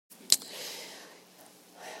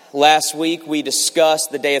Last week we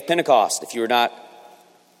discussed the day of Pentecost. If you were not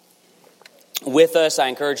with us, I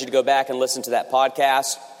encourage you to go back and listen to that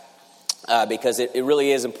podcast because it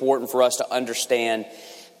really is important for us to understand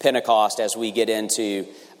Pentecost as we get into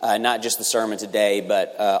not just the sermon today,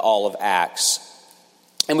 but all of Acts.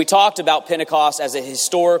 And we talked about Pentecost as a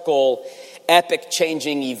historical,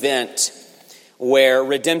 epic-changing event where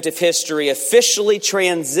redemptive history officially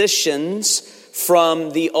transitions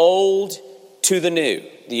from the old to the new.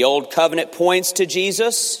 The old covenant points to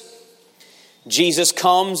Jesus. Jesus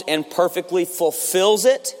comes and perfectly fulfills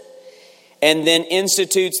it, and then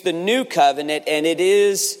institutes the new covenant, and it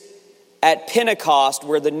is at Pentecost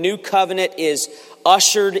where the new covenant is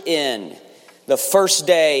ushered in, the first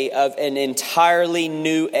day of an entirely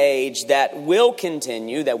new age that will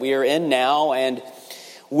continue, that we are in now, and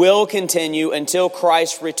will continue until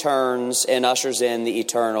Christ returns and ushers in the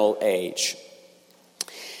eternal age.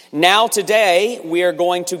 Now today, we are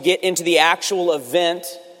going to get into the actual event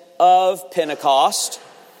of Pentecost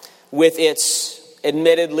with its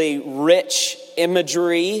admittedly rich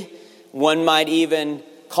imagery. One might even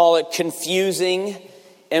call it confusing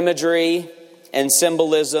imagery and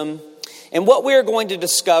symbolism. And what we are going to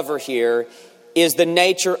discover here is the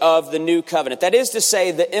nature of the new covenant. That is to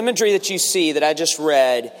say, the imagery that you see that I just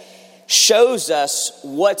read shows us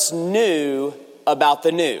what's new about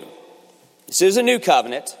the new. This is a new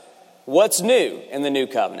covenant. What's new in the new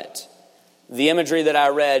covenant? The imagery that I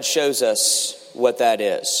read shows us what that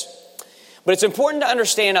is. But it's important to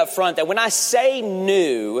understand up front that when I say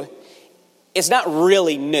new, it's not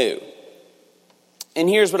really new. And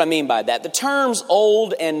here's what I mean by that. The terms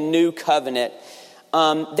old and new covenant,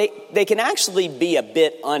 they can actually be a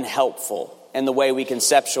bit unhelpful in the way we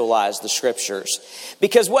conceptualize the scriptures.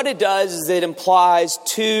 Because what it does is it implies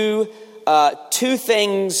two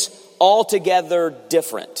things altogether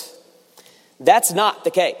different. That's not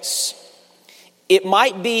the case. It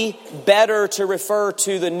might be better to refer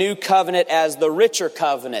to the new covenant as the richer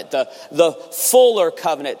covenant, the fuller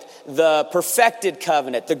covenant, the perfected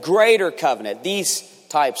covenant, the greater covenant, these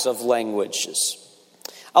types of languages.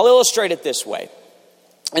 I'll illustrate it this way.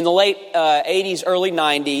 In the late 80s, early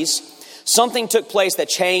 90s, something took place that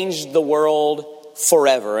changed the world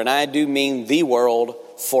forever. And I do mean the world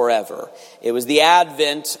forever. It was the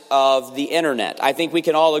advent of the internet. I think we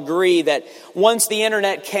can all agree that once the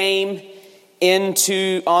internet came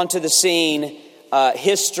onto the scene,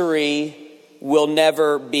 history will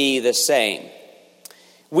never be the same.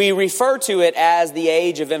 We refer to it as the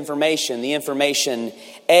age of information, the information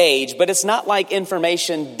age, but it's not like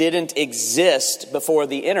information didn't exist before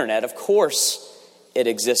the internet. Of course it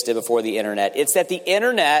existed before the internet. It's that the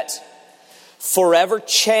internet forever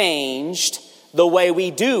changed the way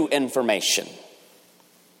we do information.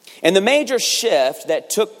 And the major shift that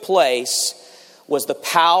took place was the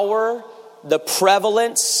power, the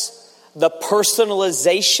prevalence, the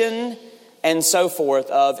personalization, and so forth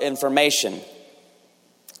of information.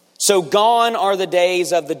 So gone are the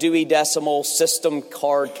days of the Dewey Decimal System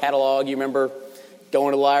card catalog. You remember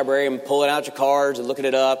going to the library and pulling out your cards and looking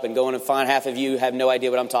it up and going and find half of you have no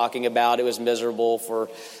idea what I'm talking about. It was miserable for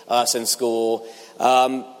us in school.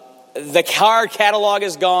 The card catalog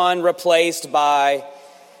is gone, replaced by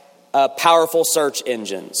powerful search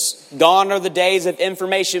engines. Gone are the days of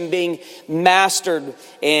information being mastered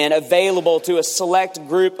and available to a select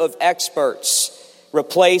group of experts,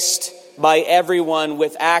 replaced by everyone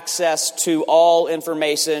with access to all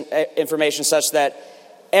information such that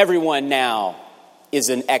everyone now is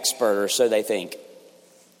an expert, or so they think.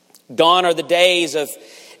 Gone are the days of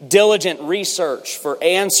diligent research for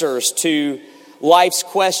answers to life's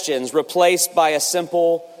questions, replaced by a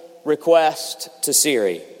simple request to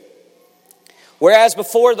Siri. Whereas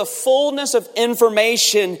before, the fullness of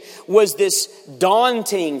information was this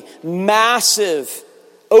daunting, massive,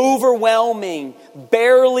 overwhelming,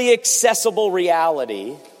 barely accessible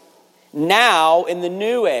reality. Now, in the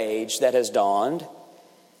new age that has dawned,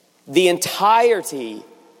 the entirety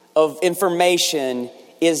of information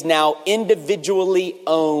is now individually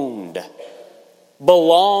owned,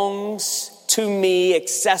 belongs to me,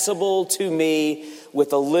 accessible to me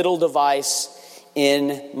with a little device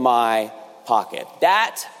in my pocket.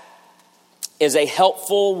 That is a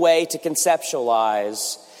helpful way to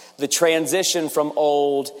conceptualize the transition from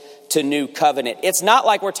old to new covenant. It's not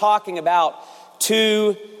like we're talking about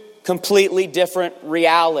two completely different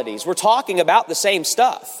realities. We're talking about the same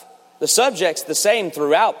stuff. The subject's the same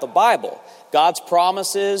throughout the Bible. God's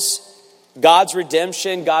promises, God's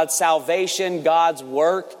redemption, God's salvation, God's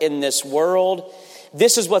work in this world.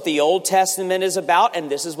 This is what the Old Testament is about, and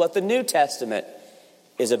this is what the New Testament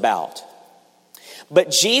is about. But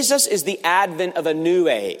Jesus is the advent of a new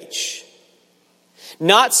age.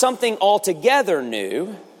 Not something altogether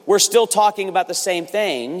new. We're still talking about the same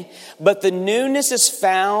thing. But the newness is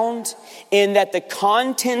found in that the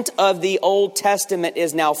content of the Old Testament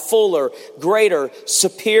is now fuller, greater,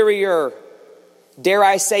 superior, dare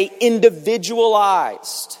I say,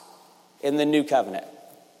 individualized in the new covenant.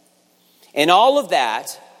 And all of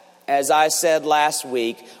that, as I said last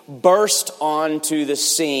week, burst onto the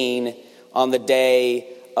scene on the day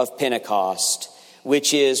of Pentecost,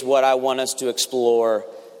 which is what I want us to explore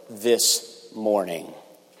this morning.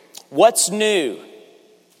 What's new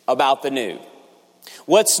about the new?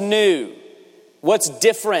 What's new? What's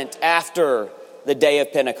different after the day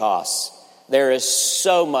of Pentecost? There is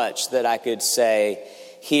so much that I could say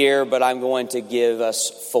here, but I'm going to give us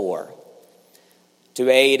 4. To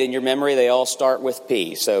aid in your memory, they all start with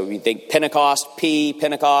P. So you think Pentecost, P,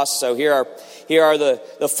 Pentecost. So here are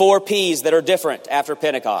the 4 P's that are different after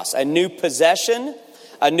Pentecost. A new possession,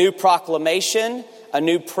 a new proclamation, a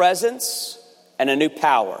new presence, and a new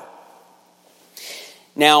power.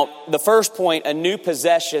 Now, the first point, a new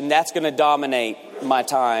possession, that's going to dominate my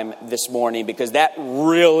time this morning because that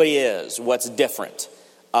really is what's different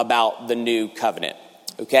about the new covenant.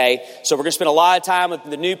 Okay, so we're going to spend a lot of time with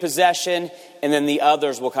the new possession, and then the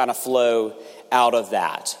others will kind of flow out of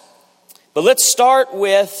that. But let's start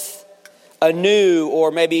with a new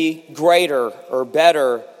or maybe greater or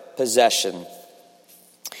better possession.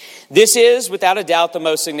 This is, without a doubt, the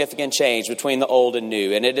most significant change between the old and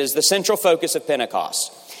new, and it is the central focus of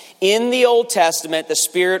Pentecost. In the Old Testament, the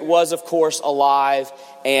Spirit was, of course, alive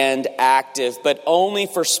and active, but only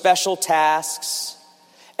for special tasks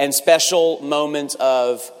and special moments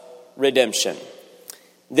of redemption.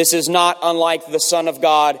 This is not unlike the Son of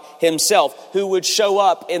God himself, who would show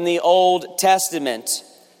up in the Old Testament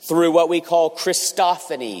through what we call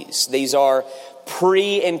Christophanies. These are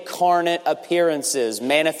pre-incarnate appearances,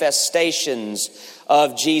 manifestations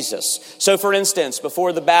of Jesus. So for instance,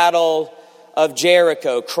 before the Battle of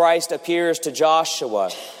Jericho, Christ appears to Joshua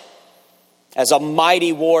as a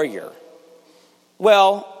mighty warrior.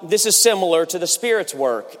 Well, this is similar to the Spirit's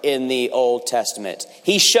work in the Old Testament.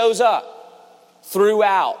 He shows up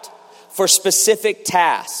throughout for specific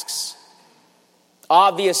tasks.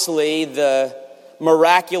 Obviously, the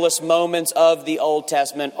miraculous moments of the Old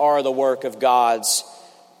Testament are the work of God's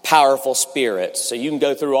powerful Spirit. So you can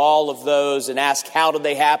go through all of those and ask, how did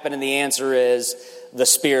they happen? And the answer is the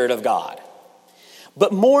Spirit of God.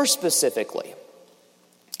 But more specifically,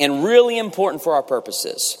 and really important for our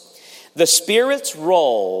purposes, the Spirit's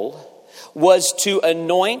role was to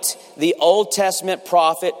anoint the Old Testament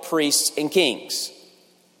prophet, priests, and kings.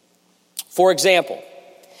 For example,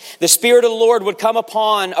 the Spirit of the Lord would come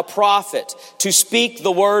upon a prophet to speak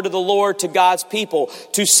the word of the Lord to God's people,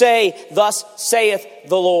 to say, "Thus saith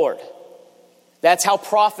the Lord." That's how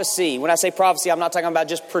prophecy, when I say prophecy, I'm not talking about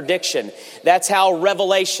just prediction. That's how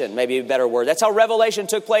revelation, maybe a better word. That's how revelation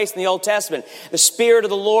took place in the Old Testament. The Spirit of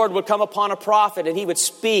the Lord would come upon a prophet and he would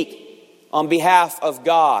speak on behalf of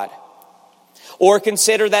God. Or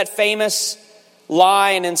consider that famous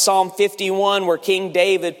line in Psalm 51 where King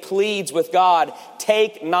David pleads with God,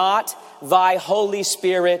 "Take not thy Holy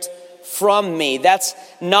Spirit from me." That's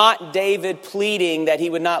not David pleading that he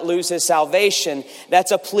would not lose his salvation.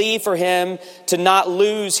 That's a plea for him to not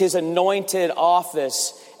lose his anointed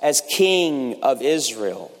office as King of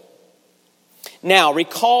Israel. Now,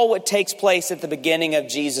 recall what takes place at the beginning of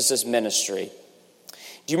Jesus' ministry.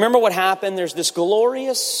 Do you remember what happened? There's this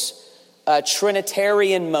glorious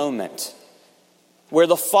Trinitarian moment where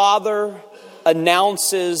the Father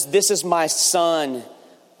announces, "This is my Son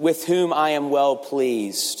with whom I am well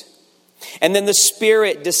pleased." And then the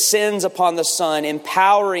Spirit descends upon the Son,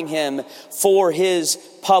 empowering him for his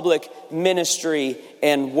public ministry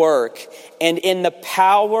and work. And in the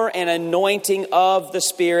power and anointing of the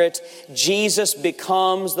Spirit, Jesus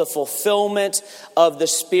becomes the fulfillment of the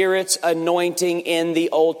Spirit's anointing in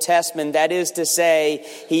the Old Testament. That is to say,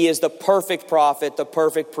 he is the perfect prophet, the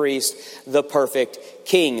perfect priest, the perfect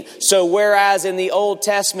king. So whereas in the Old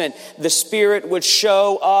Testament, the Spirit would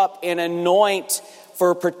show up and anoint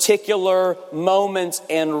for particular moments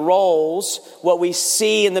and roles, what we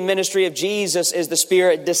see in the ministry of Jesus is the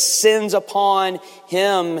Spirit descends upon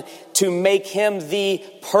him to make him the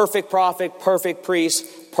perfect prophet, perfect priest,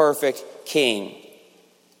 perfect king.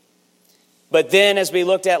 But then, as we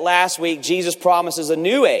looked at last week, Jesus promises a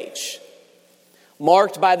new age,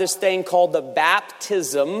 marked by this thing called the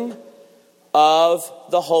baptism of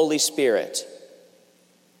the Holy Spirit.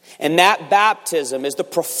 And that baptism is the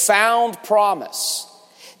profound promise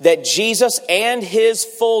that Jesus and his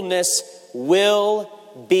fullness will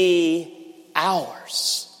be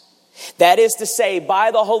ours. That is to say,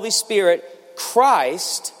 by the Holy Spirit,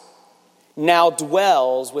 Christ now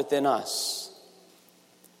dwells within us.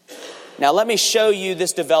 Now let me show you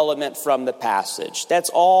this development from the passage. That's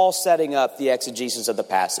all setting up the exegesis of the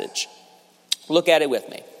passage. Look at it with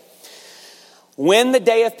me. When the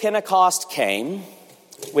day of Pentecost came,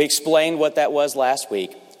 we explained what that was last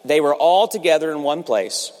week. They were all together in one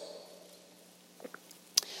place.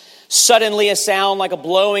 Suddenly a sound like a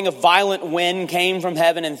blowing of violent wind came from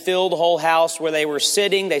heaven and filled the whole house where they were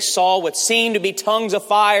sitting. They saw what seemed to be tongues of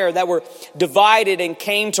fire that were divided and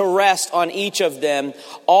came to rest on each of them.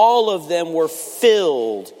 All of them were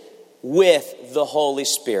filled with the Holy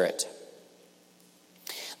Spirit.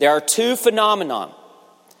 There are two phenomena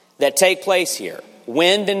that take place here,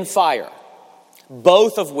 wind and fire,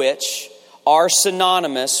 both of which are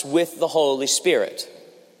synonymous with the Holy Spirit.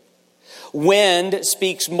 Wind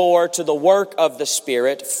speaks more to the work of the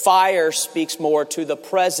Spirit. Fire speaks more to the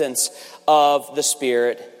presence of the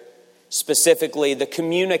Spirit, specifically the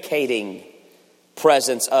communicating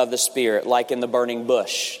presence of the Spirit, like in the burning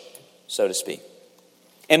bush, so to speak.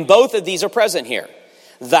 And both of these are present here.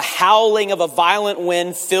 The howling of a violent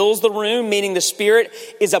wind fills the room, meaning the Spirit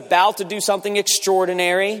is about to do something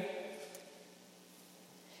extraordinary.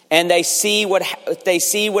 And they see what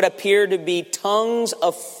appear to be tongues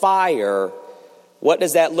of fire. What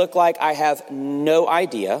does that look like? I have no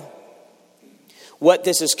idea. What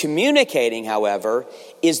this is communicating, however,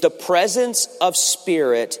 is the presence of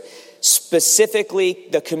Spirit, specifically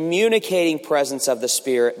the communicating presence of the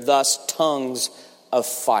Spirit, thus tongues of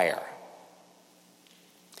fire.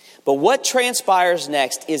 But what transpires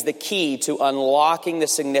next is the key to unlocking the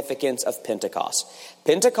significance of Pentecost.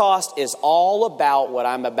 Pentecost is all about what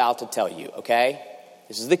I'm about to tell you, okay?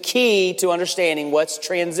 This is the key to understanding what's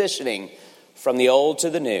transitioning from the old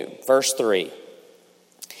to the new. Verse 3.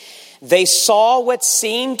 They saw what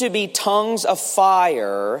seemed to be tongues of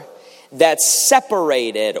fire that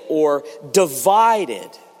separated or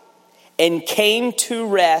divided and came to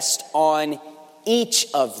rest on each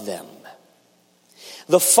of them.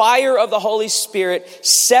 The fire of the Holy Spirit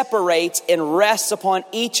separates and rests upon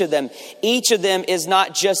each of them. Each of them is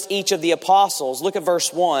not just each of the apostles. Look at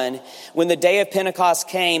verse 1. When the day of Pentecost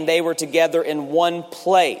came, they were together in one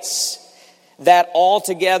place. That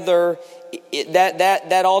altogether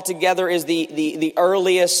is the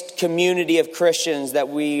earliest community of Christians that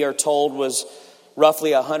we are told was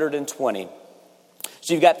roughly 120.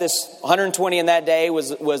 So you've got this 120 in that day was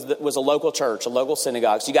a local church, a local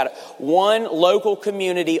synagogue. So you got one local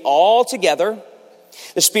community all together.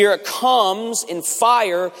 The Spirit comes in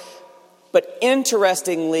fire, but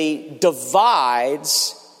interestingly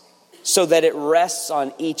divides so that it rests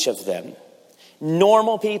on each of them.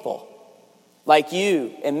 Normal people like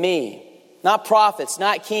you and me, not prophets,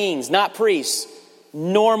 not kings, not priests,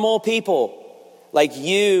 normal people like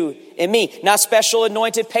you and me. Not special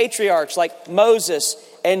anointed patriarchs like Moses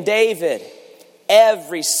and David.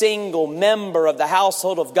 Every single member of the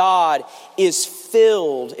household of God is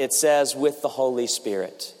filled, it says, with the Holy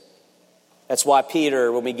Spirit. That's why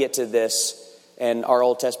Peter, when we get to this in our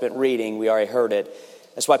Old Testament reading, we already heard it.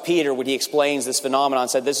 That's why Peter, when he explains this phenomenon,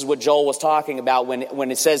 said this is what Joel was talking about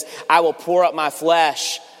when it says, I will pour out my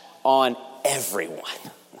flesh on everyone.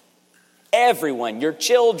 Everyone, your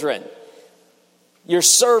children, your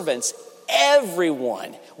servants,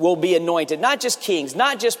 everyone will be anointed. Not just kings,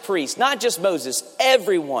 not just priests, not just Moses,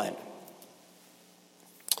 everyone.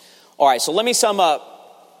 All right, so let me sum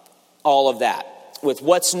up all of that with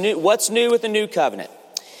what's new with the new covenant.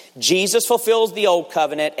 Jesus fulfills the old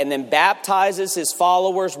covenant and then baptizes his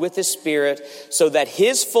followers with his Spirit so that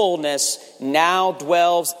his fullness now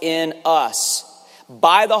dwells in us.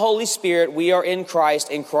 By the Holy Spirit, we are in Christ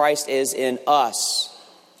and Christ is in us.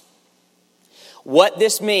 What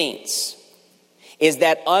this means is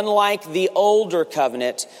that unlike the older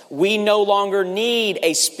covenant, we no longer need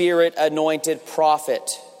a Spirit-anointed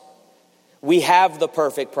prophet. We have the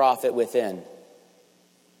perfect prophet within.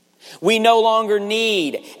 We no longer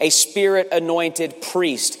need a Spirit-anointed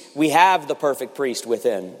priest. We have the perfect priest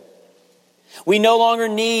within. We no longer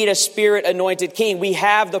need a Spirit-anointed king. We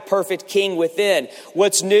have the perfect king within.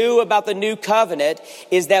 What's new about the new covenant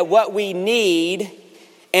is that what we need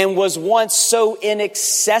and was once so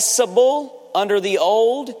inaccessible under the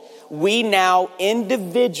old, we now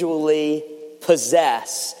individually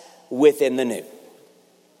possess within the new.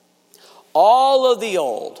 All of the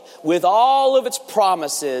old, with all of its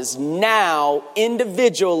promises, now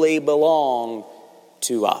individually belong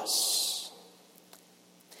to us.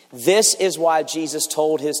 This is why Jesus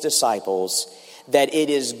told his disciples that it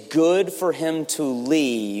is good for him to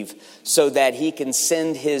leave so that he can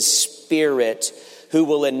send his Spirit who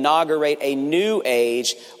will inaugurate a new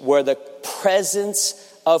age where the presence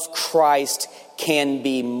of Christ can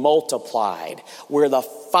be multiplied, where the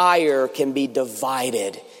fire can be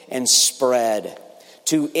divided and spread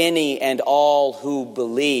to any and all who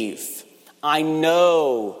believe. I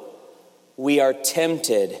know we are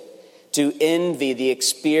tempted to envy the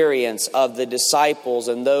experience of the disciples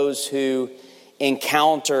and those who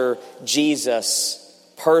encounter Jesus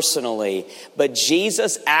personally. But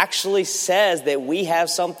Jesus actually says that we have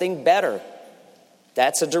something better.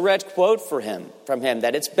 That's a direct quote from him,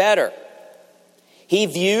 that it's better. He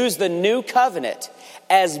views the new covenant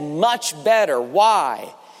as much better.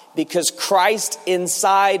 Why? Because Christ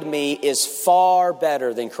inside me is far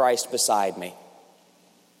better than Christ beside me.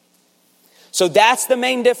 So that's the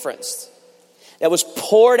main difference that was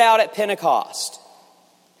poured out at Pentecost.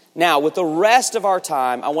 Now, with the rest of our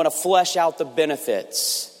time, I want to flesh out the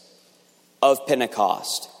benefits of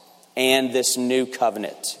Pentecost and this new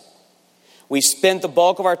covenant. We spent the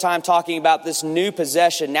bulk of our time talking about this new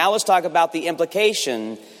possession. Now let's talk about the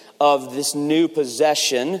implication of this new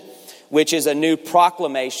possession, which is a new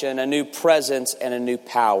proclamation, a new presence, and a new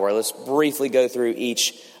power. Let's briefly go through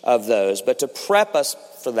each of those. But to prep us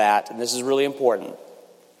for that, and this is really important,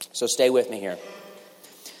 so stay with me here.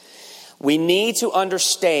 We need to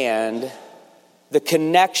understand the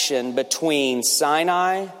connection between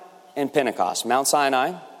Sinai and Pentecost. Mount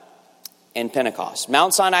Sinai and Pentecost.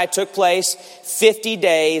 Mount Sinai took place 50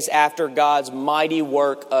 days after God's mighty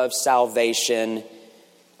work of salvation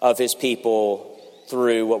of his people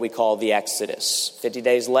through what we call the Exodus. 50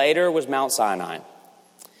 days later was Mount Sinai.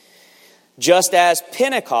 Just as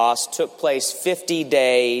Pentecost took place 50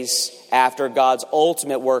 days after God's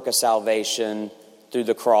ultimate work of salvation through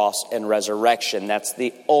the cross and resurrection. That's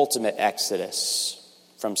the ultimate exodus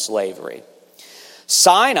from slavery.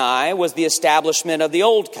 Sinai was the establishment of the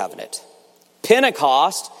old covenant.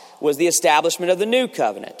 Pentecost was the establishment of the new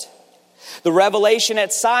covenant. The revelation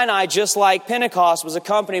at Sinai, just like Pentecost, was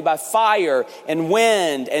accompanied by fire and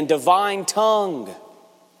wind and divine tongue.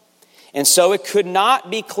 And so it could not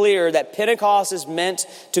be clearer that Pentecost is meant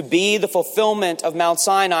to be the fulfillment of Mount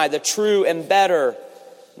Sinai, the true and better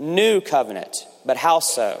new covenant. But how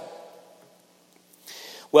so?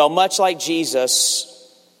 Well, much like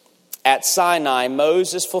Jesus, at Sinai,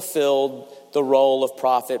 Moses fulfilled the role of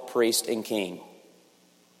prophet, priest, and king.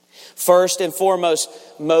 First and foremost,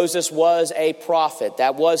 Moses was a prophet.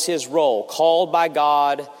 That was his role, called by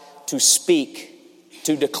God to speak,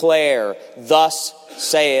 to declare, "Thus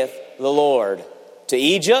saith the Lord," to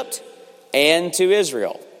Egypt and to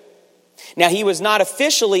Israel. Now, he was not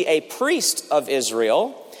officially a priest of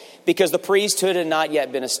Israel because the priesthood had not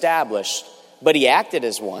yet been established, but he acted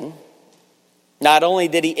as one. Not only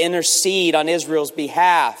did he intercede on Israel's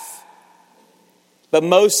behalf, but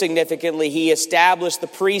most significantly, he established the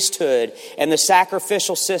priesthood and the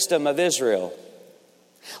sacrificial system of Israel.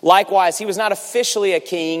 Likewise, he was not officially a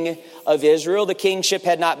king of Israel. The kingship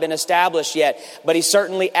had not been established yet, but he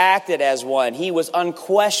certainly acted as one. He was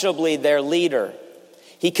unquestionably their leader.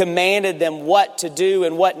 He commanded them what to do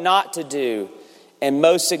and what not to do. And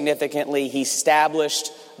most significantly, he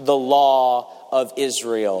established the law of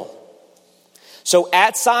Israel. So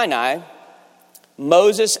at Sinai,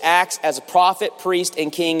 Moses acts as a prophet, priest,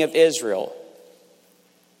 and king of Israel.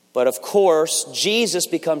 But of course, Jesus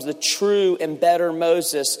becomes the true and better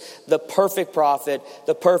Moses, the perfect prophet,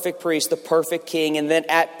 the perfect priest, the perfect king. And then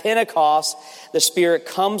at Pentecost, the Spirit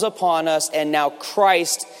comes upon us, and now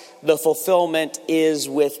Christ, the fulfillment, is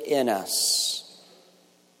within us.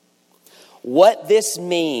 What this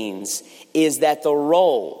means is that the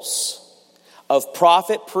roles of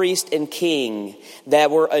prophet, priest, and king that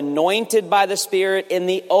were anointed by the Spirit in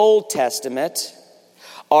the Old Testament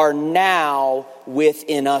are now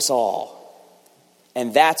within us all.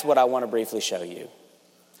 And that's what I want to briefly show you.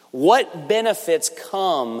 What benefits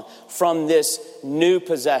come from this new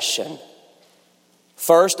possession?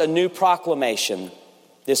 First, a new proclamation.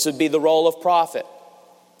 This would be the role of prophet.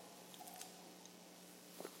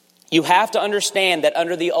 You have to understand that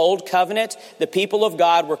under the old covenant, the people of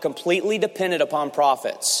God were completely dependent upon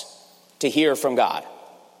prophets to hear from God.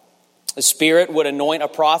 The Spirit would anoint a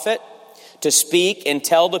prophet to speak and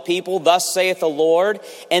tell the people, "Thus saith the Lord,"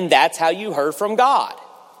 and that's how you heard from God.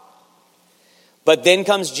 But then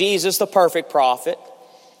comes Jesus, the perfect prophet,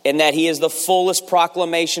 in that he is the fullest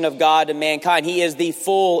proclamation of God to mankind. He is the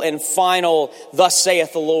full and final, "Thus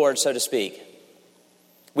saith the Lord," so to speak.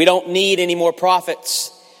 We don't need any more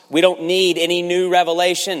prophets. We don't need any new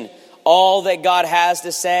revelation. All that God has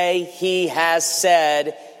to say, he has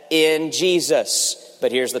said in Jesus.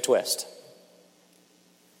 But here's the twist.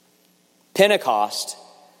 Pentecost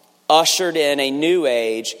ushered in a new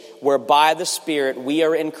age where by the Spirit we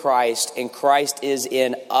are in Christ and Christ is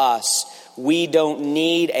in us. We don't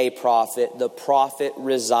need a prophet. The prophet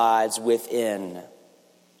resides within.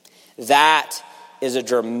 That is a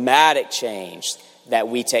dramatic change that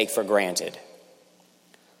we take for granted.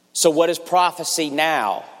 So what is prophecy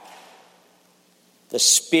now? The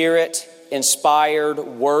Spirit-inspired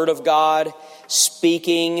Word of God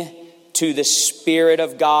speaking to the Spirit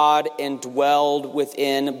of God indwelled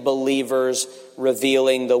within believers,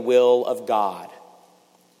 revealing the will of God.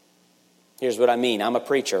 Here's what I mean. I'm a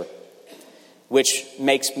preacher, which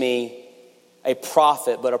makes me a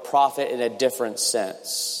prophet, but a prophet in a different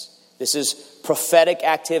sense. This is prophetic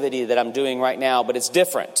activity that I'm doing right now, but it's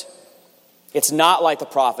different. It's not like the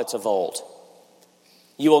prophets of old.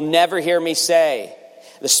 You will never hear me say,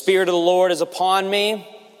 the Spirit of the Lord is upon me.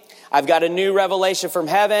 I've got a new revelation from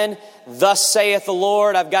heaven. Thus saith the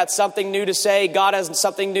Lord. I've got something new to say. God has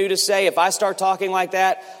something new to say. If I start talking like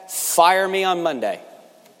that, fire me on Monday.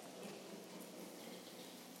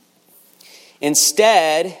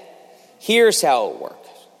 Instead, here's how it works.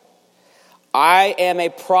 I am a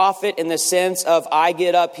prophet in the sense of I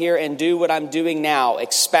get up here and do what I'm doing now.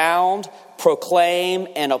 Expound, proclaim,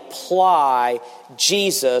 and apply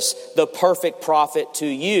Jesus, the perfect prophet, to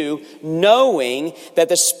you, knowing that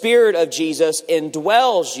the Spirit of Jesus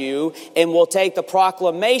indwells you and will take the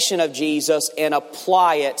proclamation of Jesus and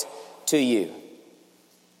apply it to you.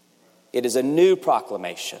 It is a new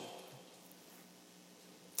proclamation.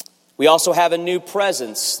 We also have a new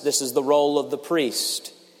presence. This is the role of the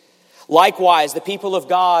priest. Likewise, the people of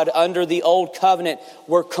God under the old covenant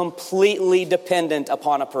were completely dependent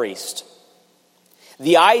upon a priest.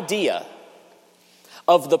 The idea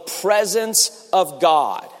of the presence of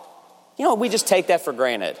God, we just take that for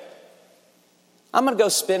granted. I'm going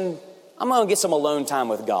to get some alone time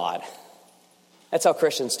with God. That's how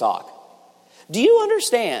Christians talk. Do you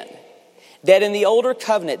understand that in the older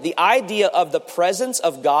covenant, the idea of the presence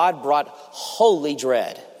of God brought holy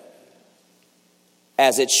dread?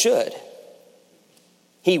 As it should.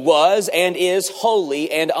 He was and is holy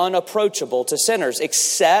and unapproachable to sinners,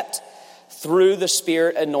 except through the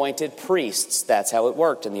Spirit-anointed priests. That's how it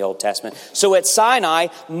worked in the Old Testament. So at Sinai,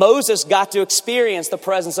 Moses got to experience the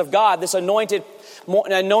presence of God, this anointed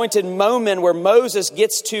moment where Moses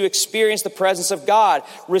gets to experience the presence of God,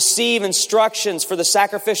 receive instructions for the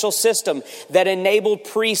sacrificial system that enabled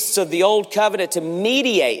priests of the Old Covenant to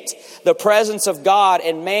mediate the presence of God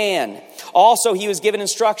and man. Also, he was given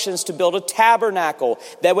instructions to build a tabernacle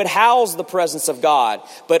that would house the presence of God.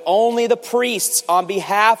 But only the priests on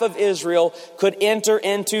behalf of Israel could enter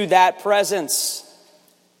into that presence.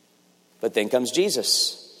 But then comes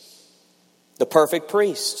Jesus, the perfect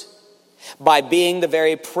priest. By being the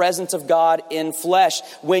very presence of God in flesh.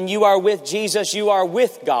 When you are with Jesus, you are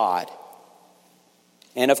with God.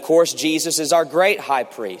 And of course, Jesus is our great high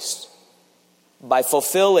priest. By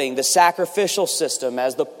fulfilling the sacrificial system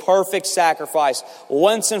as the perfect sacrifice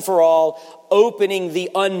once and for all, opening the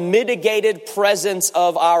unmitigated presence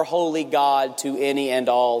of our holy God to any and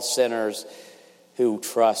all sinners who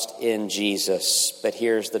trust in Jesus. But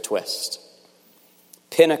here's the twist.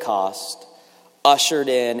 Pentecost ushered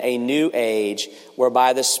in a new age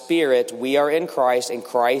whereby the Spirit, we are in Christ and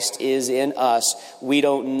Christ is in us. We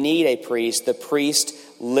don't need a priest. The priest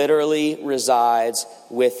literally resides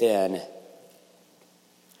within.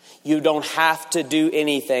 You don't have to do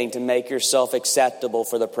anything to make yourself acceptable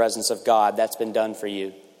for the presence of God. That's been done for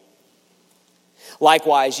you.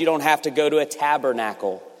 Likewise, you don't have to go to a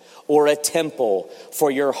tabernacle or a temple,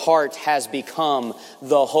 for your heart has become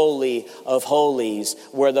the Holy of Holies,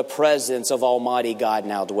 where the presence of Almighty God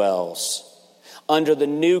now dwells. Under the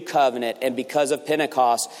new covenant and because of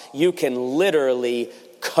Pentecost, you can literally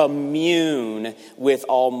commune with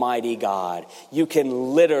Almighty God. You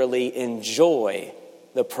can literally enjoy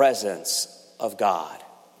the presence of God.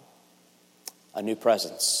 A new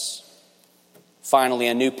presence. Finally,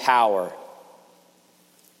 a new power.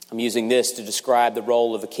 I'm using this to describe the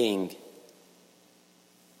role of a king.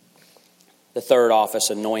 The third office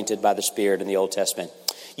anointed by the Spirit in the Old Testament.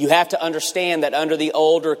 You have to understand that under the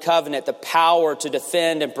older covenant, the power to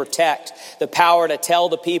defend and protect, the power to tell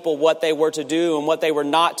the people what they were to do and what they were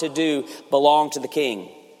not to do belonged to the king.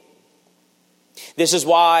 This is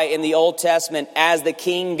why in the Old Testament, as the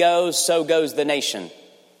king goes, so goes the nation.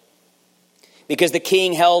 Because the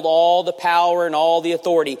king held all the power and all the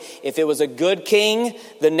authority. If it was a good king,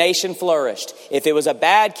 the nation flourished. If it was a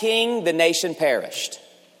bad king, the nation perished.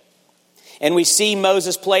 And we see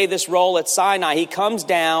Moses play this role at Sinai. He comes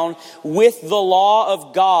down with the law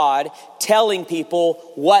of God telling people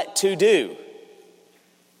what to do.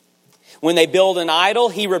 When they build an idol,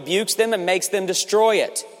 he rebukes them and makes them destroy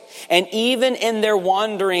it. And even in their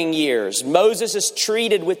wandering years, Moses is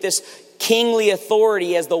treated with this kingly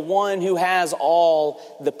authority as the one who has all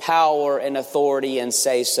the power and authority and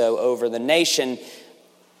say so over the nation.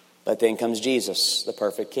 But then comes Jesus, the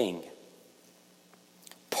perfect king,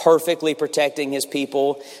 perfectly protecting his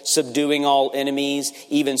people, subduing all enemies,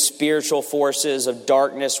 even spiritual forces of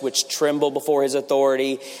darkness which tremble before his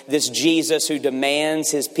authority. This Jesus who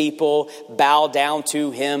demands his people bow down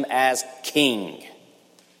to him as king,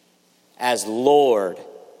 as Lord,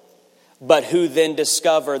 but who then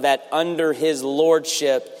discover that under his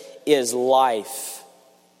lordship is life.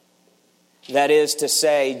 That is to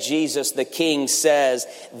say, Jesus the King says,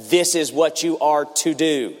 this is what you are to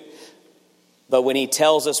do. But when he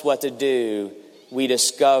tells us what to do, we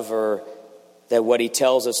discover that what he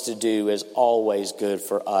tells us to do is always good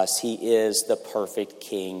for us. He is the perfect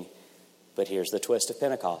King. But here's the twist of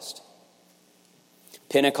Pentecost.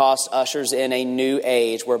 Pentecost ushers in a new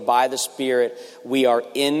age where by the Spirit we are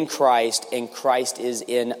in Christ and Christ is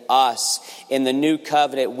in us. In the new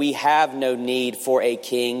covenant, we have no need for a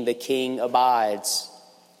king. The king abides.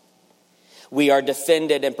 We are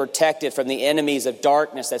defended and protected from the enemies of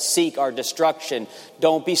darkness that seek our destruction.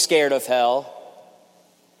 Don't be scared of hell.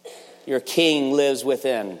 Your king lives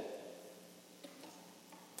within.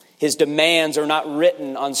 His demands are not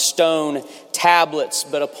written on stone tablets,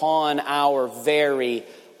 but upon our very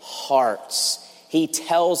hearts. He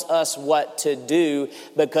tells us what to do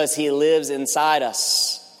because he lives inside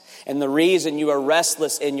us. And the reason you are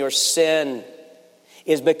restless in your sin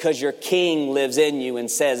is because your king lives in you and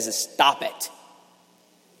says, stop it.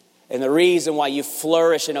 And the reason why you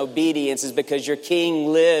flourish in obedience is because your king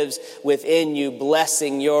lives within you,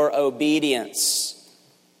 blessing your obedience.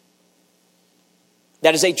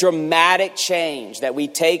 That is a dramatic change that we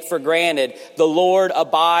take for granted. The Lord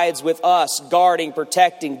abides with us, guarding,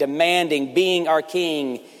 protecting, demanding, being our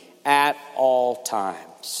king at all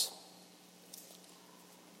times.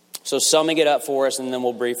 So summing it up for us, and then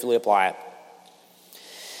we'll briefly apply it.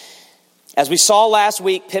 As we saw last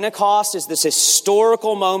week, Pentecost is this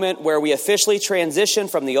historical moment where we officially transition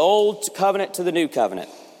from the old covenant to the new covenant.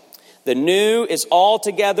 The new is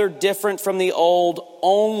altogether different from the old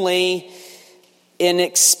only in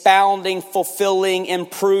expounding, fulfilling,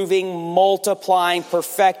 improving, multiplying,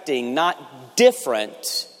 perfecting. Not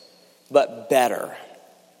different, but better.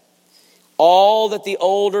 All that the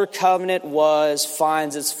older covenant was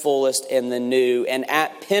finds its fullest in the new. And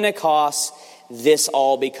at Pentecost, this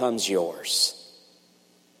all becomes yours.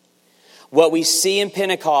 What we see in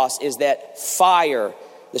Pentecost is that fire,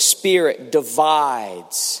 the Spirit,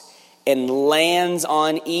 divides and lands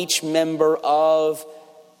on each member of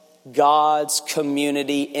God's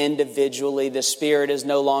community individually. The Spirit is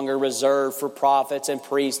no longer reserved for prophets and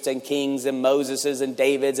priests and kings and Moseses and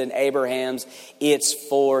Davids and Abrahams. It's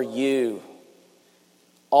for you.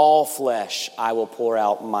 All flesh I will pour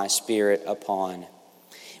out my Spirit upon.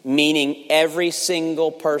 Meaning every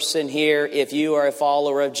single person here, if you are a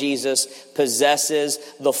follower of Jesus, possesses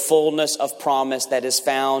the fullness of promise that is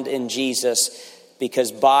found in Jesus,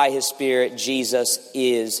 because by his Spirit, Jesus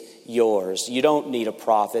is yours. You don't need a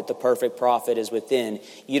prophet. The perfect prophet is within.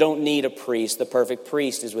 You don't need a priest. The perfect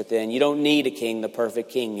priest is within. You don't need a king. The perfect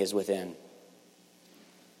king is within.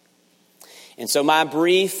 And so my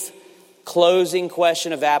brief closing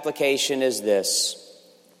question of application is this.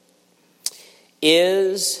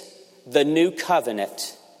 Is the new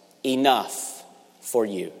covenant enough for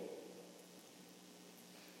you?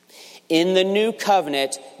 In the new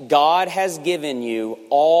covenant, God has given you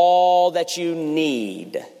all that you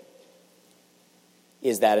need.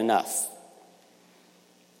 Is that enough?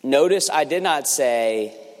 Notice I did not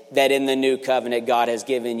say that in the new covenant, God has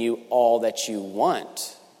given you all that you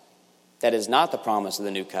want. That is not the promise of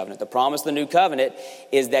the new covenant. The promise of the new covenant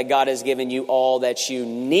is that God has given you all that you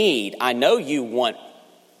need. I know you want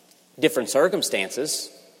different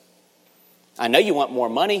circumstances. I know you want more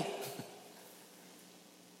money.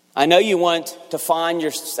 I know you want to find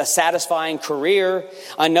a satisfying career.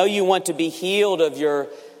 I know you want to be healed of your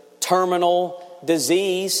terminal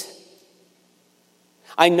disease.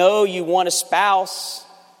 I know you want a spouse.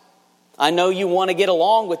 I know you want to get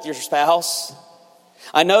along with your spouse.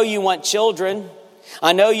 I know you want children.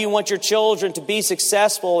 I know you want your children to be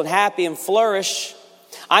successful and happy and flourish.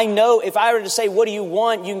 I know if I were to say, what do you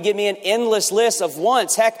want? You can give me an endless list of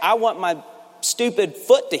wants. Heck, I want my stupid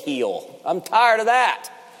foot to heal. I'm tired of that.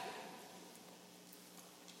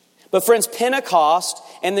 But friends, Pentecost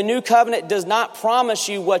and the new covenant does not promise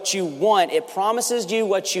you what you want. It promises you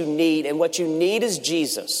what you need. And what you need is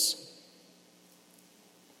Jesus.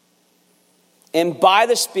 And by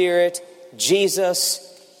the Spirit, Jesus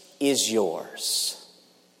is yours.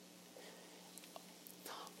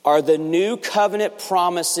 Are the new covenant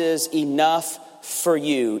promises enough for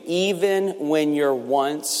you, even when your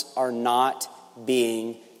wants are not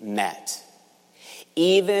being met?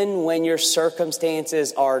 Even when your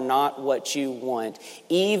circumstances are not what you want,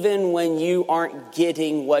 even when you aren't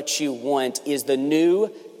getting what you want, is the new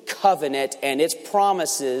covenant and its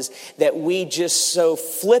promises that we just so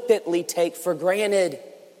flippantly take for granted.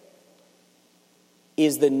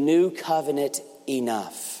 Is the new covenant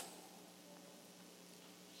enough?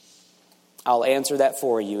 I'll answer that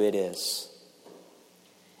for you. It is.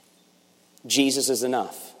 Jesus is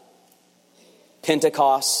enough.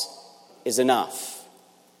 Pentecost is enough.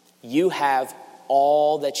 You have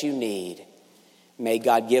all that you need. May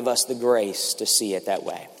God give us the grace to see it that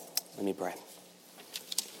way. Let me pray.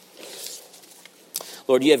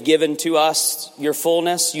 Lord, you have given to us your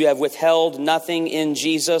fullness. You have withheld nothing in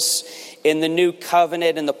Jesus. In the new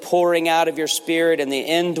covenant and the pouring out of your Spirit and the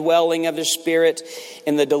indwelling of the Spirit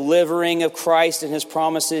and the delivering of Christ and his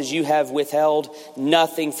promises, you have withheld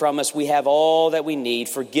nothing from us. We have all that we need.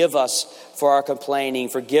 Forgive us for our complaining.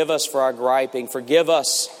 Forgive us for our griping. Forgive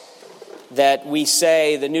us that we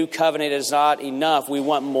say the new covenant is not enough. We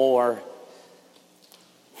want more.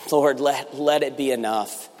 Lord, let it be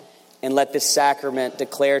enough. And let this sacrament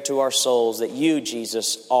declare to our souls that you,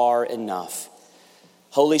 Jesus, are enough.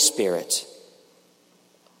 Holy Spirit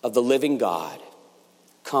of the living God,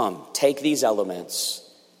 come, take these elements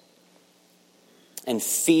and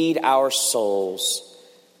feed our souls,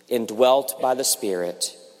 indwelt by the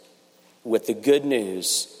Spirit, with the good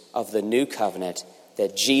news of the new covenant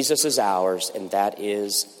that Jesus is ours and that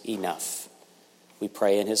is enough. We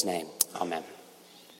pray in his name. Amen.